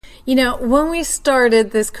When we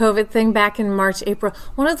started this COVID thing back in March, April,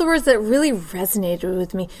 one of the words that really resonated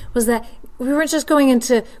with me was that we weren't just going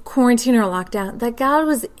into quarantine or lockdown, that God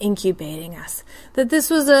was incubating us, that this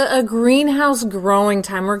was a greenhouse growing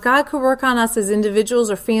time where God could work on us as individuals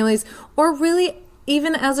or families, or really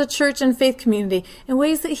even as a church and faith community in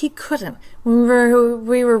ways that he couldn't when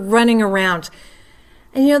we were running around.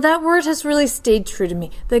 And that word has really stayed true to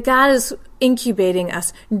me, that God is incubating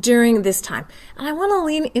us during this time. And I want to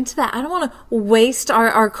lean into that. I don't want to waste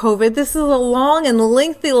our COVID. This is a long and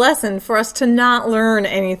lengthy lesson for us to not learn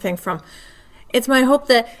anything from. It's my hope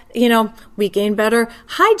that, we gain better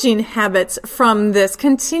hygiene habits from this,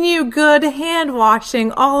 continue good hand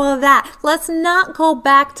washing, all of that. Let's not go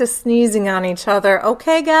back to sneezing on each other.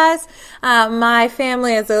 Okay, guys? My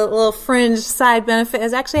family, as a little fringe side benefit,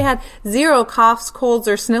 has actually had 0 coughs, colds,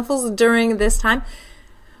 or sniffles during this time.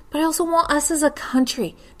 But I also want us as a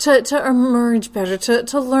country to emerge better,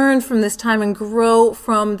 to learn from this time and grow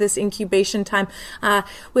from this incubation time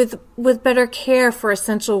with better care for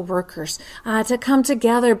essential workers, to come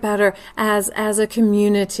together better as a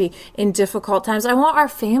community in difficult times. I want our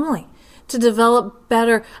family to develop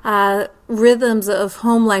better rhythms of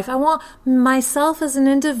home life. I want myself as an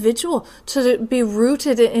individual to be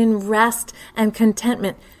rooted in rest and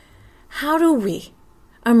contentment. How do we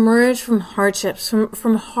emerge from hardships,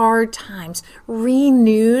 from hard times,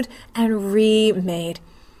 renewed and remade?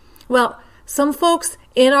 Well, some folks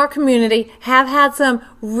in our community have had some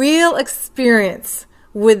real experience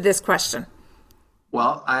with this question.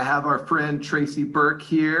 Well, I have our friend Tracy Burke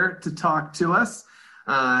here to talk to us,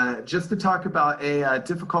 just to talk about a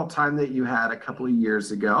difficult time that you had a couple of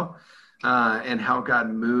years ago, and how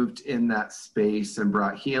God moved in that space and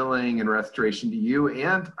brought healing and restoration to you,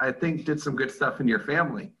 and I think did some good stuff in your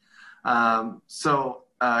family. So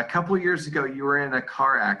a couple of years ago, you were in a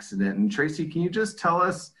car accident. And Tracy, can you just tell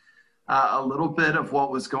us a little bit of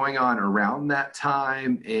what was going on around that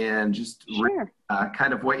time and just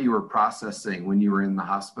kind of what you were processing when you were in the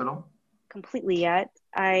hospital? Completely yet.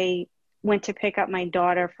 I went to pick up my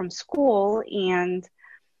daughter from school and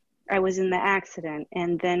I was in the accident,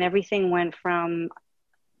 and then everything went from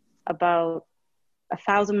about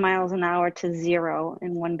 1,000 miles an hour to 0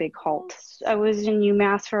 in one big halt. I was in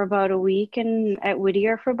UMass for about a week and at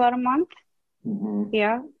Whittier for about a month. Mm-hmm.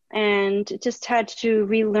 Yeah. And just had to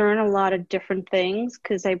relearn a lot of different things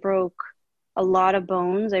because I broke a lot of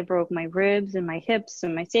bones. I broke my ribs and my hips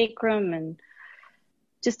and my sacrum and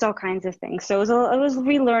just all kinds of things. So I was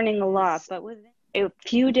relearning a lot, but within a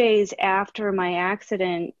few days after my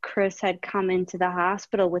accident, Chris had come into the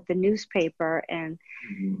hospital with the newspaper, and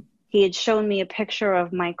he had shown me a picture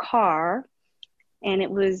of my car. And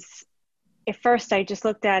it was, at first I just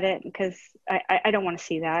looked at it because I don't want to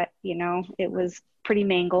see that, it was pretty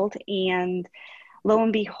mangled. And lo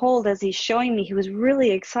and behold, as he's showing me, he was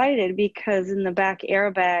really excited because in the back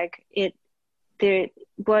airbag, there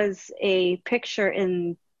was a picture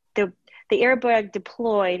in the airbag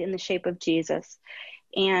deployed in the shape of Jesus,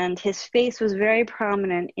 and his face was very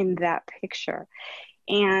prominent in that picture.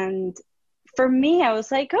 And for me, I was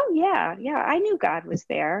like, oh yeah, I knew God was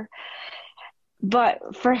there.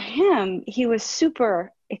 But for him, he was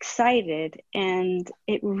super excited, and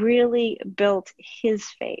it really built his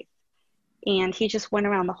faith. And he just went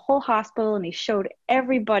around the whole hospital and he showed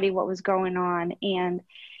everybody what was going on. And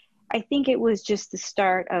I think it was just the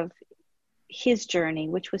start of his journey,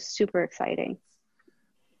 which was super exciting.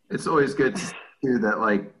 It's always good to hear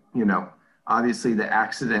that, obviously the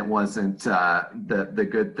accident wasn't the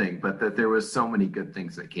good thing, but that there was so many good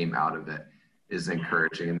things that came out of it is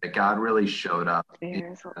encouraging, and that God really showed up.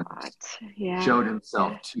 There's a lot. Yeah. Showed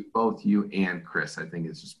himself to both you and Chris. I think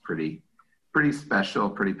it's just pretty special,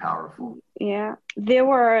 pretty powerful. Yeah, there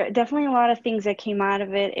were definitely a lot of things that came out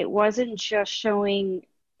of it. It wasn't just showing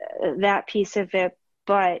that piece of it,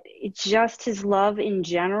 but it's just his love in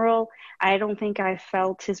general. I don't think I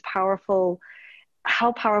felt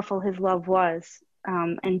how powerful his love was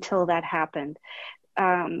until that happened.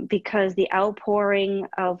 Because the outpouring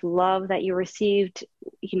of love that you received,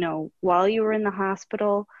 while you were in the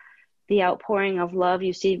hospital, the outpouring of love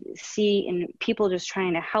you see in people just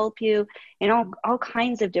trying to help you in all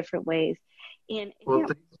kinds of different ways. And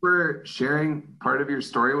thanks for sharing part of your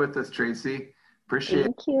story with us, Tracy. Appreciate it.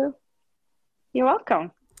 Thank you. You're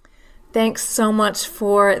welcome. Thanks so much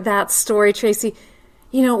for that story, Tracy.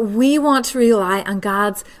 We want to rely on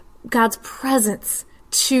God's presence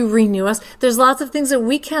to renew us. There's lots of things that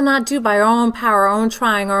we cannot do by our own power, our own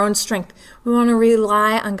trying, our own strength. We want to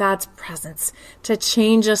rely on God's presence to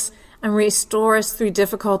change us and restore us through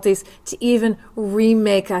difficulties, to even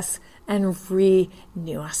remake us and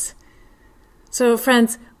renew us. So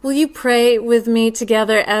friends, Will you pray with me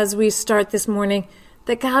together as we start this morning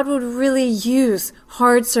that God would really use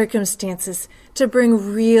hard circumstances to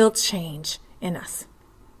bring real change in us?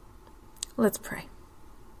 Let's pray.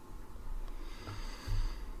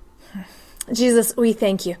 Jesus, we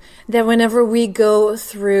thank you that whenever we go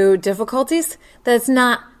through difficulties, that it's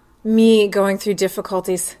not me going through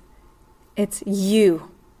difficulties, it's you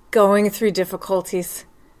going through difficulties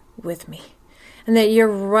with me. And that you're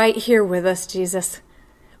right here with us, Jesus.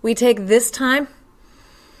 We take this time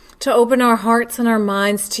to open our hearts and our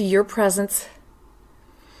minds to your presence.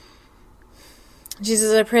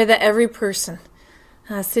 Jesus, I pray that every person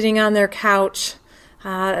sitting on their couch,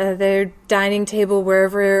 their dining table,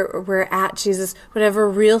 wherever we're at, Jesus, would have a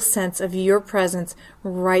real sense of your presence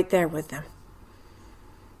right there with them.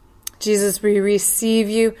 Jesus, we receive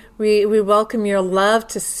you. We welcome your love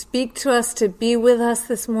to speak to us, to be with us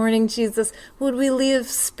this morning, Jesus. Would we live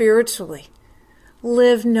spiritually?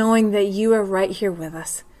 Live knowing that you are right here with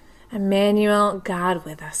us. Emmanuel, God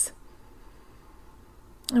with us.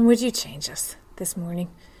 And would you change us this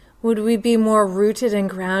morning? Would we be more rooted and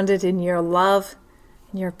grounded in your love,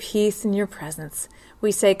 in your peace, in your presence?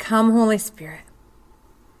 We say, come, Holy Spirit.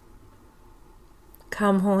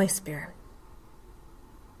 Come, Holy Spirit.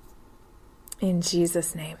 In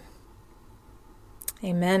Jesus' name.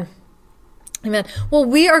 Amen. Amen. Well,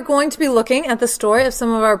 we are going to be looking at the story of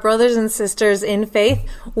some of our brothers and sisters in faith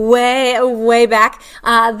way back.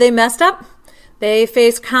 They messed up. They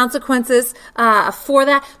faced consequences for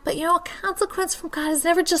that. But a consequence from God is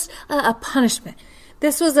never just a punishment.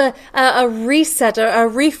 This was a reset, a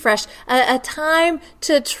refresh, a time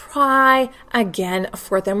to try again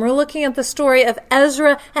for them. We're looking at the story of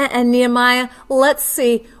Ezra and Nehemiah. Let's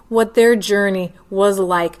see what their journey was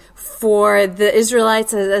like for the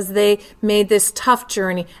Israelites as they made this tough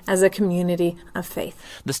journey as a community of faith.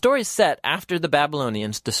 The story is set after the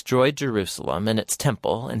Babylonians destroyed Jerusalem and its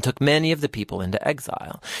temple and took many of the people into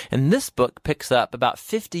exile. And this book picks up about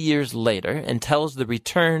 50 years later and tells the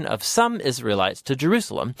return of some Israelites to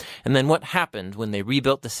Jerusalem and then what happened when they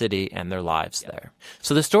rebuilt the city and their lives there.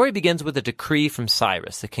 So the story begins with a decree from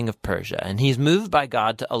Cyrus, the king of Persia, and he's moved by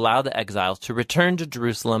God to allow the exiles to return to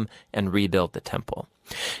Jerusalem and rebuild the temple.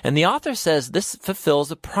 And the author says this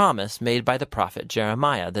fulfills a promise made by the prophet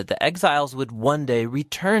Jeremiah that the exiles would one day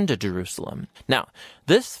return to Jerusalem. Now,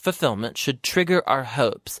 this fulfillment should trigger our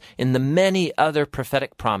hopes in the many other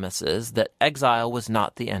prophetic promises that exile was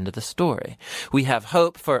not the end of the story. We have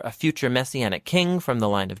hope for a future messianic king from the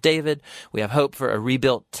line of David. We have hope for a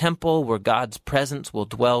rebuilt temple where God's presence will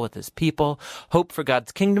dwell with his people. Hope for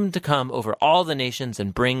God's kingdom to come over all the nations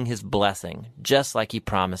and bring his blessing, just like he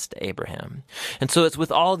promised to Abraham. And so it's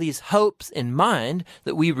with all these hopes in mind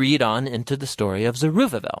that we read on into the story of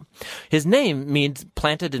Zerubbabel. His name means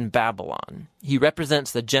planted in Babylon. He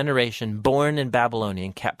represents the generation born in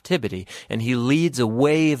Babylonian captivity, and he leads a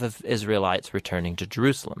wave of Israelites returning to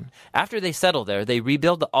Jerusalem. After they settle there, they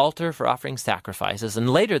rebuild the altar for offering sacrifices, and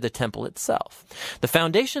later the temple itself. The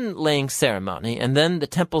foundation-laying ceremony, and then the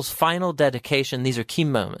temple's final dedication, these are key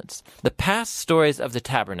moments. The past stories of the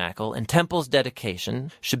tabernacle and temple's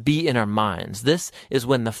dedication should be in our minds. This is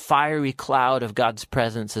when the fiery cloud of God's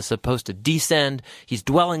presence is supposed to descend. He's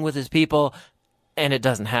dwelling with his people, and it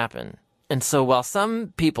doesn't happen. And so while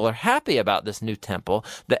some people are happy about this new temple,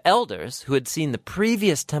 the elders who had seen the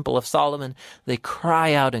previous temple of Solomon, they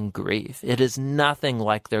cry out in grief. It is nothing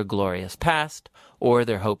like their glorious past or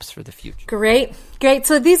their hopes for the future. Great.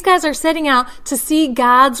 So these guys are setting out to see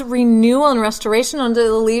God's renewal and restoration under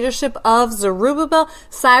the leadership of Zerubbabel.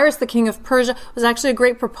 Cyrus, the king of Persia, was actually a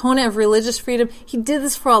great proponent of religious freedom. He did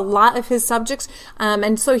this for a lot of his subjects.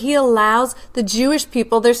 And so he allows the Jewish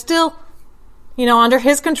people, they're still under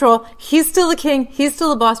his control. He's still the king. He's still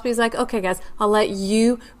the boss. But he's like, okay, guys, I'll let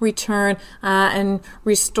you return and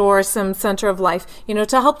restore some center of life,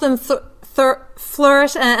 to help them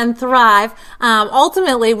flourish and thrive.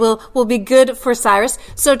 Ultimately will be good for Cyrus.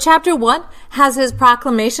 So chapter 1 has his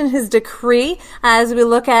proclamation, his decree. As we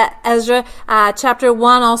look at Ezra, chapter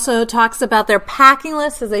 1 also talks about their packing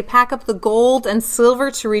list as they pack up the gold and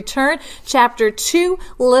silver to return. Chapter 2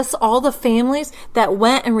 lists all the families that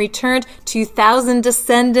went and returned, 2,000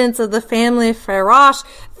 descendants of the family of Pharaoh,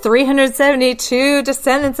 372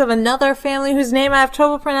 descendants of another family whose name I have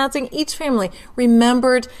trouble pronouncing. Each family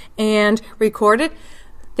remembered and recorded.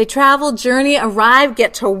 They travel, journey, arrive,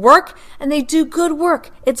 get to work, and they do good work.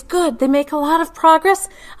 It's good. They make a lot of progress,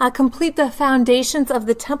 complete the foundations of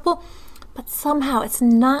the temple, but somehow it's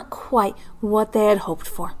not quite what they had hoped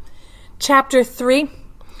for. Chapter 3,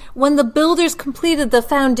 when the builders completed the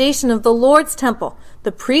foundation of the Lord's temple,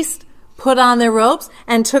 the priests put on their robes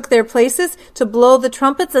and took their places to blow the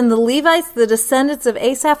trumpets, and the Levites, the descendants of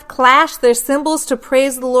Asaph, clashed their cymbals to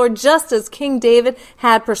praise the Lord, just as King David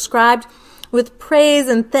had prescribed. With praise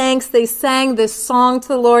and thanks, they sang this song to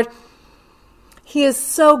the Lord. He is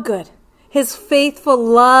so good. His faithful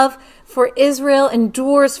love for Israel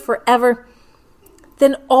endures forever.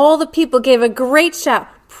 Then all the people gave a great shout,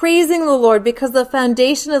 praising the Lord, because the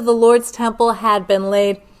foundation of the Lord's temple had been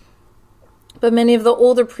laid. But many of the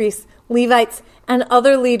older priests, Levites, and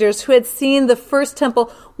other leaders who had seen the first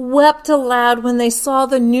temple wept aloud when they saw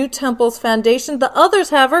the new temple's foundation. The others,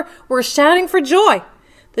 however, were shouting for joy.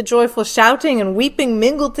 The joyful shouting and weeping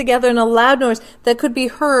mingled together in a loud noise that could be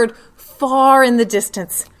heard far in the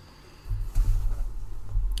distance.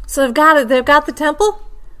 So they've got the temple,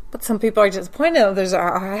 but some people are disappointed. Others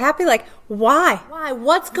are happy. Like, why? Why?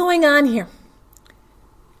 What's going on here?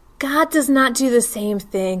 God does not do the same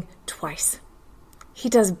thing twice. He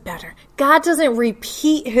does better. God doesn't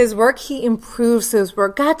repeat his work. He improves his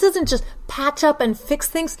work. God doesn't just patch up and fix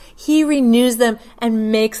things. He renews them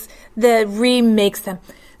and remakes them.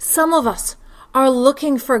 Some of us are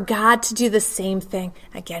looking for God to do the same thing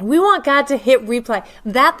again. We want God to hit replay.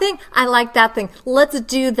 That thing, I like that thing. Let's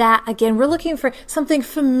do that again. We're looking for something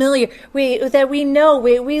familiar that we know,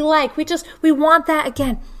 we like. We want that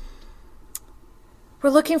again. We're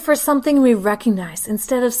looking for something we recognize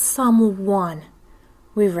instead of someone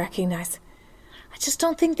we recognize. I just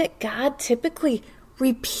don't think that God typically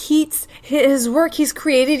repeats his work. He's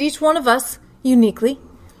created each one of us uniquely.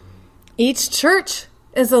 Each church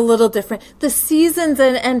is a little different. The seasons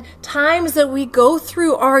and times that we go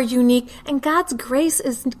through are unique, and God's grace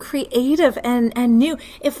is creative and new.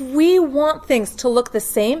 If we want things to look the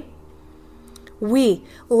same, we,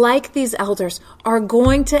 like these elders, are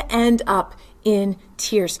going to end up in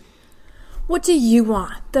tears. What do you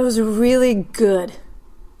want that was really good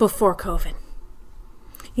before COVID?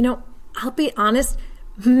 I'll be honest,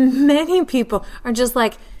 many people are just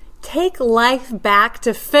like, take life back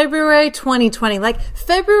to February 2020. Like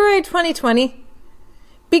February 2020,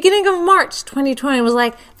 beginning of March 2020 was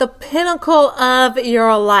like the pinnacle of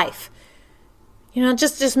your life.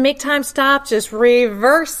 Just make time stop, just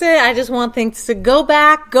reverse it. I just want things to go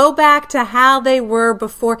back to how they were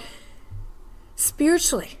before.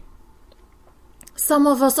 Spiritually, some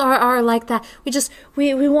of us are like that.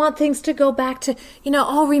 We want things to go back to,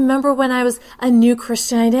 remember when I was a new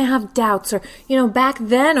Christian, I didn't have doubts, or, back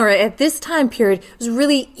then or at this time period, it was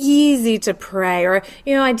really easy to pray, or,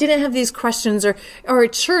 I didn't have these questions, or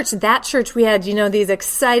that church, we had, these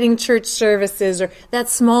exciting church services, or that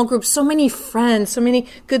small group, so many friends, so many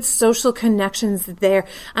good social connections there.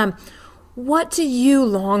 What do you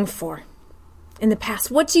long for in the past?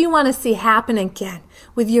 What do you want to see happen again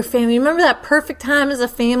with your family? Remember that perfect time as a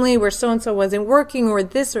family where so-and-so wasn't working, or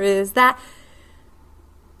this or is that?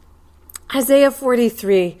 Isaiah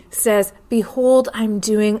 43 says, "Behold, I'm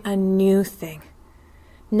doing a new thing.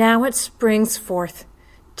 Now it springs forth.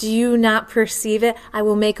 Do you not perceive it? I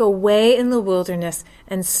will make a way in the wilderness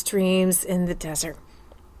and streams in the desert."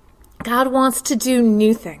 God wants to do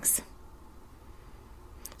new things.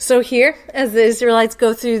 So here, as the Israelites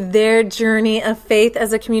go through their journey of faith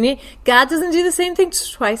as a community, God doesn't do the same thing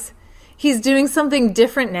twice. He's doing something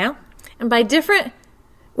different now. And by different,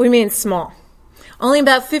 we mean small. Only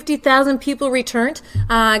about 50,000 people returned.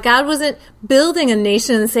 God wasn't building a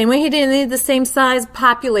nation in the same way. He didn't need the same size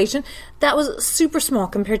population. That was super small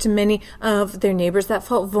compared to many of their neighbors that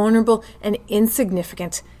felt vulnerable and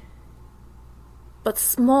insignificant. But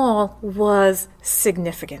small was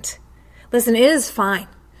significant. Listen, it is fine.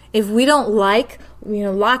 If we don't like,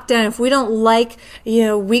 lockdown, if we don't like,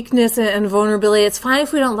 weakness and vulnerability, it's fine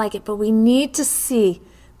if we don't like it, but we need to see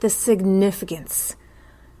the significance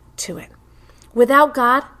to it. Without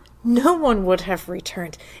God, no one would have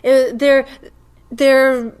returned. Their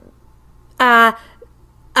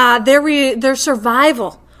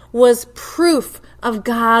survival was proof of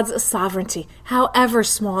God's sovereignty, however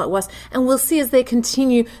small it was. And we'll see as they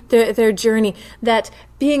continue their journey that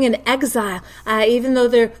being in exile, even though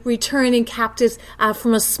they're returning captives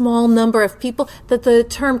from a small number of people, that the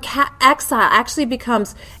term exile actually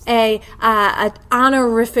becomes an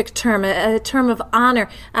honorific term, a term of honor,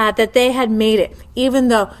 that they had made it, even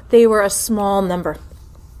though they were a small number.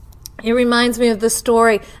 It reminds me of the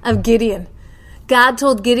story of Gideon. God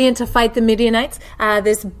told Gideon to fight the Midianites,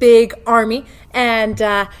 this big army,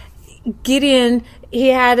 and Gideon,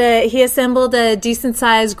 he assembled a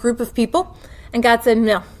decent-sized group of people, and God said,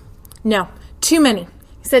 no, too many.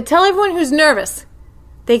 He said, tell everyone who's nervous,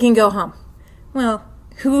 they can go home. Well,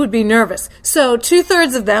 who would be nervous? So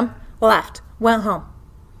 2/3 of them left, went home.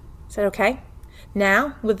 I said, okay.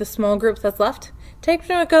 Now, with the small group that's left, take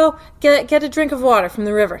them to go get a drink of water from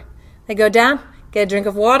the river. They go down, get a drink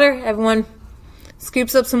of water. Everyone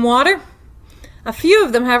scoops up some water. A few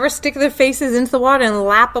of them, however, stick their faces into the water and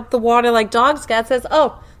lap up the water like dogs. God says,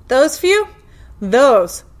 oh, those few,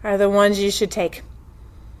 those are the ones you should take.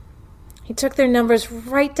 He took their numbers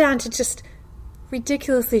right down to just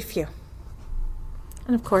ridiculously few.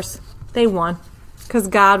 And of course, they won because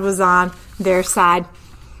God was on their side.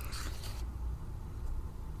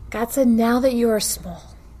 God said, now that you are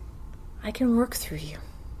small, I can work through you.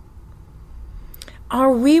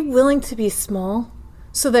 Are we willing to be small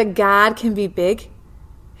so that God can be big?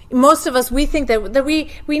 Most of us, we think that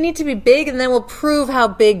we need to be big and then we'll prove how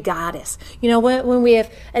big God is. You know, when we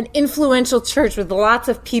have an influential church with lots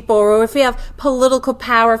of people, or if we have political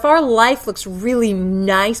power, if our life looks really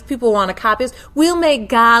nice, people want to copy us, we'll make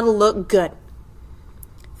God look good.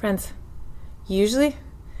 Friends, usually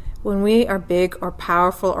when we are big or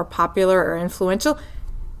powerful or popular or influential,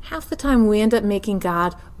 half the time we end up making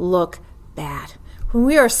God look bad. When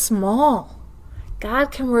we are small,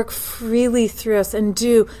 God can work freely through us and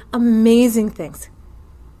do amazing things.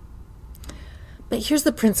 But here's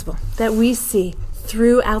the principle that we see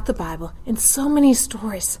throughout the Bible in so many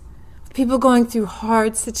stories of people going through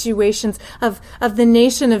hard situations of the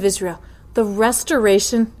nation of Israel. The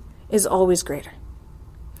restoration is always greater.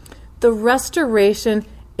 The restoration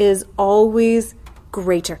is always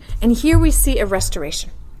greater. And here we see a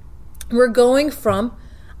restoration. We're going from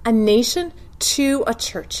a nation to a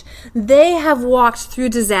church. They have walked through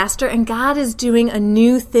disaster and God is doing a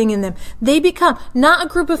new thing in them. They become not a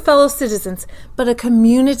group of fellow citizens, but a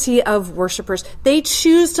community of worshipers. They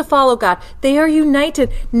choose to follow God. They are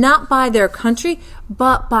united not by their country,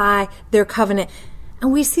 but by their covenant.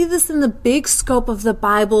 And we see this in the big scope of the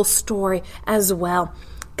Bible story as well.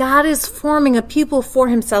 God is forming a people for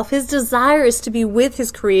himself. His desire is to be with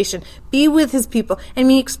his creation, be with his people, and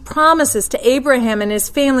he makes promises to Abraham and his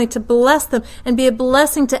family to bless them and be a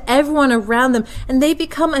blessing to everyone around them. And they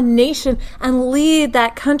become a nation and lead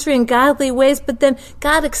that country in godly ways, but then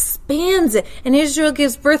God expands it, and Israel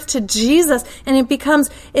gives birth to Jesus, and it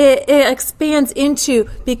expands into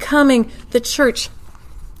becoming the church.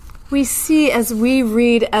 We see as we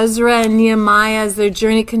read Ezra and Nehemiah as their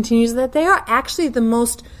journey continues that they are actually the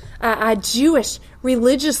most Jewish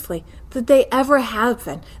religiously that they ever have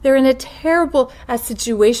been. They're in a terrible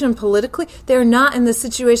situation politically. They're not in the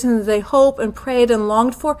situation that they hope and prayed and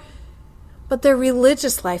longed for. But their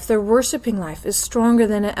religious life, their worshiping life is stronger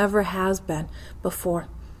than it ever has been before.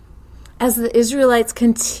 As the Israelites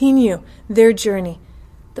continue their journey,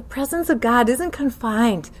 the presence of God isn't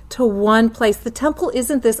confined to one place. The temple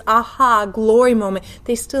isn't this aha glory moment.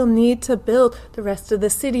 They still need to build the rest of the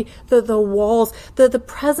city, the walls. The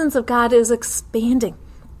presence of God is expanding.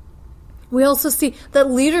 We also see that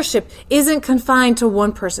leadership isn't confined to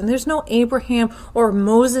one person. There's no Abraham or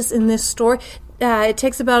Moses in this story. It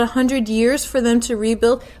takes about 100 years for them to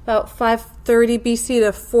rebuild, about 530 BC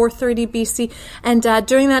to 430 BC. And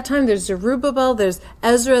during that time, there's Zerubbabel, there's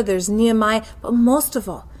Ezra, there's Nehemiah. But most of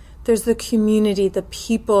all, there's the community, the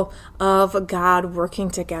people of God working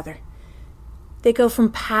together. They go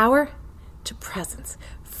from power to presence,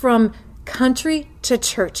 from country to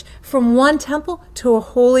church, from one temple to a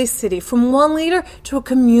holy city, from one leader to a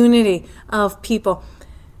community of people.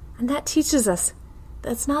 And that teaches us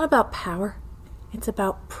that it's not about power. It's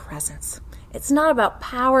about presence. It's not about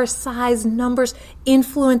power, size, numbers,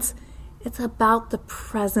 influence. It's about the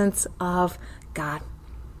presence of God.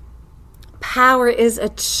 Power is a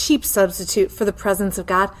cheap substitute for the presence of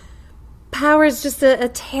God. Power is just a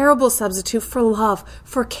terrible substitute for love,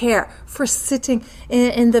 for care, for sitting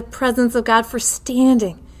in the presence of God, for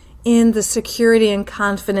standing in the security and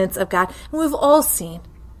confidence of God. And we've all seen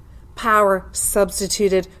power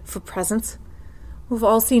substituted for presence. We've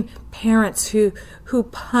all seen parents who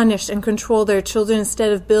punish and control their children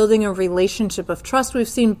instead of building a relationship of trust. We've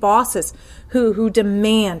seen bosses who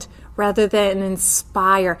demand rather than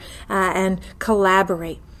inspire and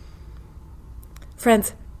collaborate.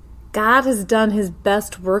 Friends, God has done his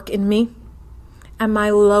best work in me at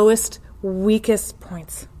my lowest, weakest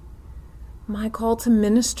points. My call to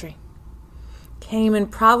ministry came in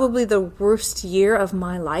probably the worst year of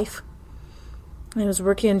my life. I was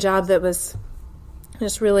working a job that was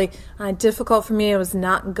just really difficult for me. It was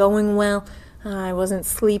not going well. I wasn't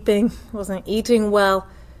sleeping, wasn't eating well.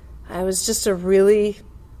 It was just a really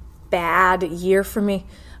bad year for me.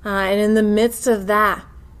 And in the midst of that,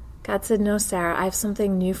 God said, no, Sarah, I have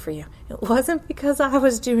something new for you. It wasn't because I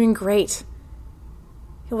was doing great.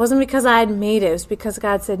 It wasn't because I had made it. It was because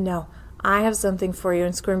God said, no, I have something for you, and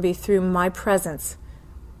it's going to be through my presence,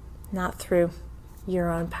 not through your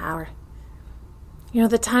own power.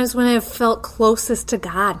 The times when I have felt closest to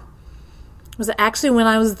God was actually when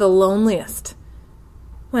I was the loneliest,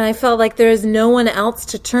 when I felt like there is no one else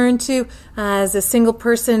to turn to, as a single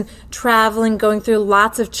person traveling, going through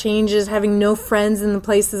lots of changes, having no friends in the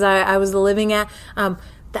places I was living at.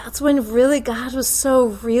 That's when really God was so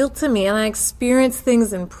real to me, and I experienced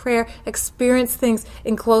things in prayer, experienced things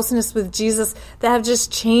in closeness with Jesus that have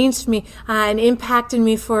just changed me and impacted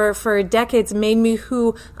me for decades, made me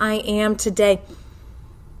who I am today.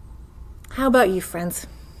 How about you, friends?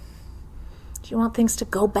 Do you want things to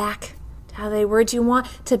go back to how they were? Do you want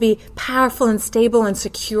to be powerful and stable and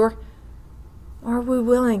secure? Or are we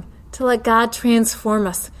willing to let God transform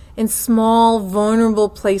us in small, vulnerable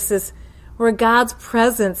places where God's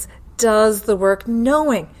presence does the work,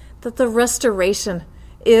 knowing that the restoration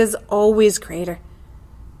is always greater?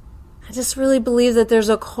 I just really believe that there's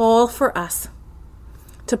a call for us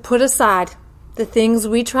to put aside the things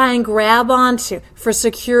we try and grab onto for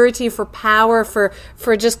security, for power,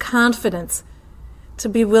 for just confidence, to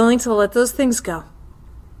be willing to let those things go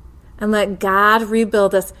and let God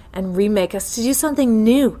rebuild us and remake us, to do something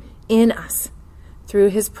new in us through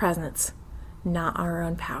his presence, not our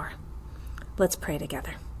own power. Let's pray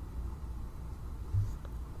together.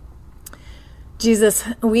 Jesus,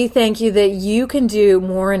 we thank you that you can do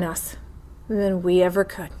more in us than we ever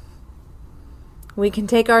could. We can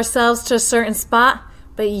take ourselves to a certain spot,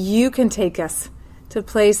 but you can take us to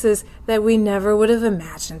places that we never would have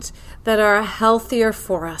imagined, that are healthier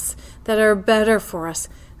for us, that are better for us,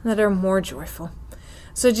 that are more joyful.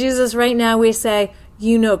 So Jesus, right now we say,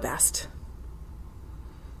 you know best.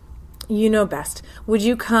 You know best. Would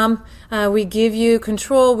you come? We give you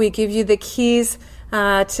control. We give you the keys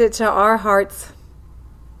to our hearts.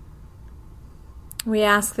 We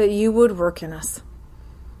ask that you would work in us.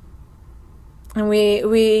 And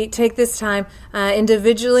we take this time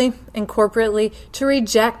individually and corporately to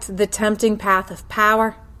reject the tempting path of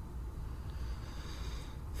power,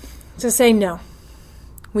 to say no.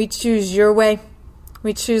 We choose your way.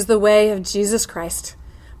 We choose the way of Jesus Christ,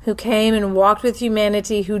 who came and walked with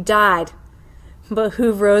humanity, who died, but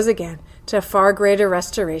who rose again to a far greater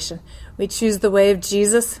restoration. We choose the way of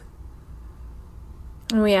Jesus,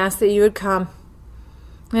 and we ask that you would come.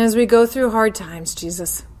 And as we go through hard times,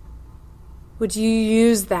 Jesus, would you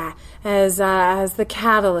use that as the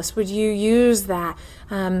catalyst? Would you use that?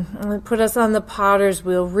 Put us on the potter's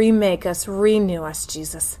wheel, remake us, renew us,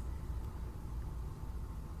 Jesus.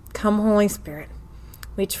 Come, Holy Spirit.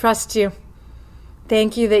 We trust you.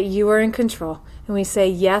 Thank you that you are in control. And we say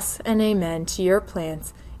yes and amen to your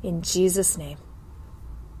plans in Jesus' name.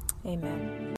 Amen.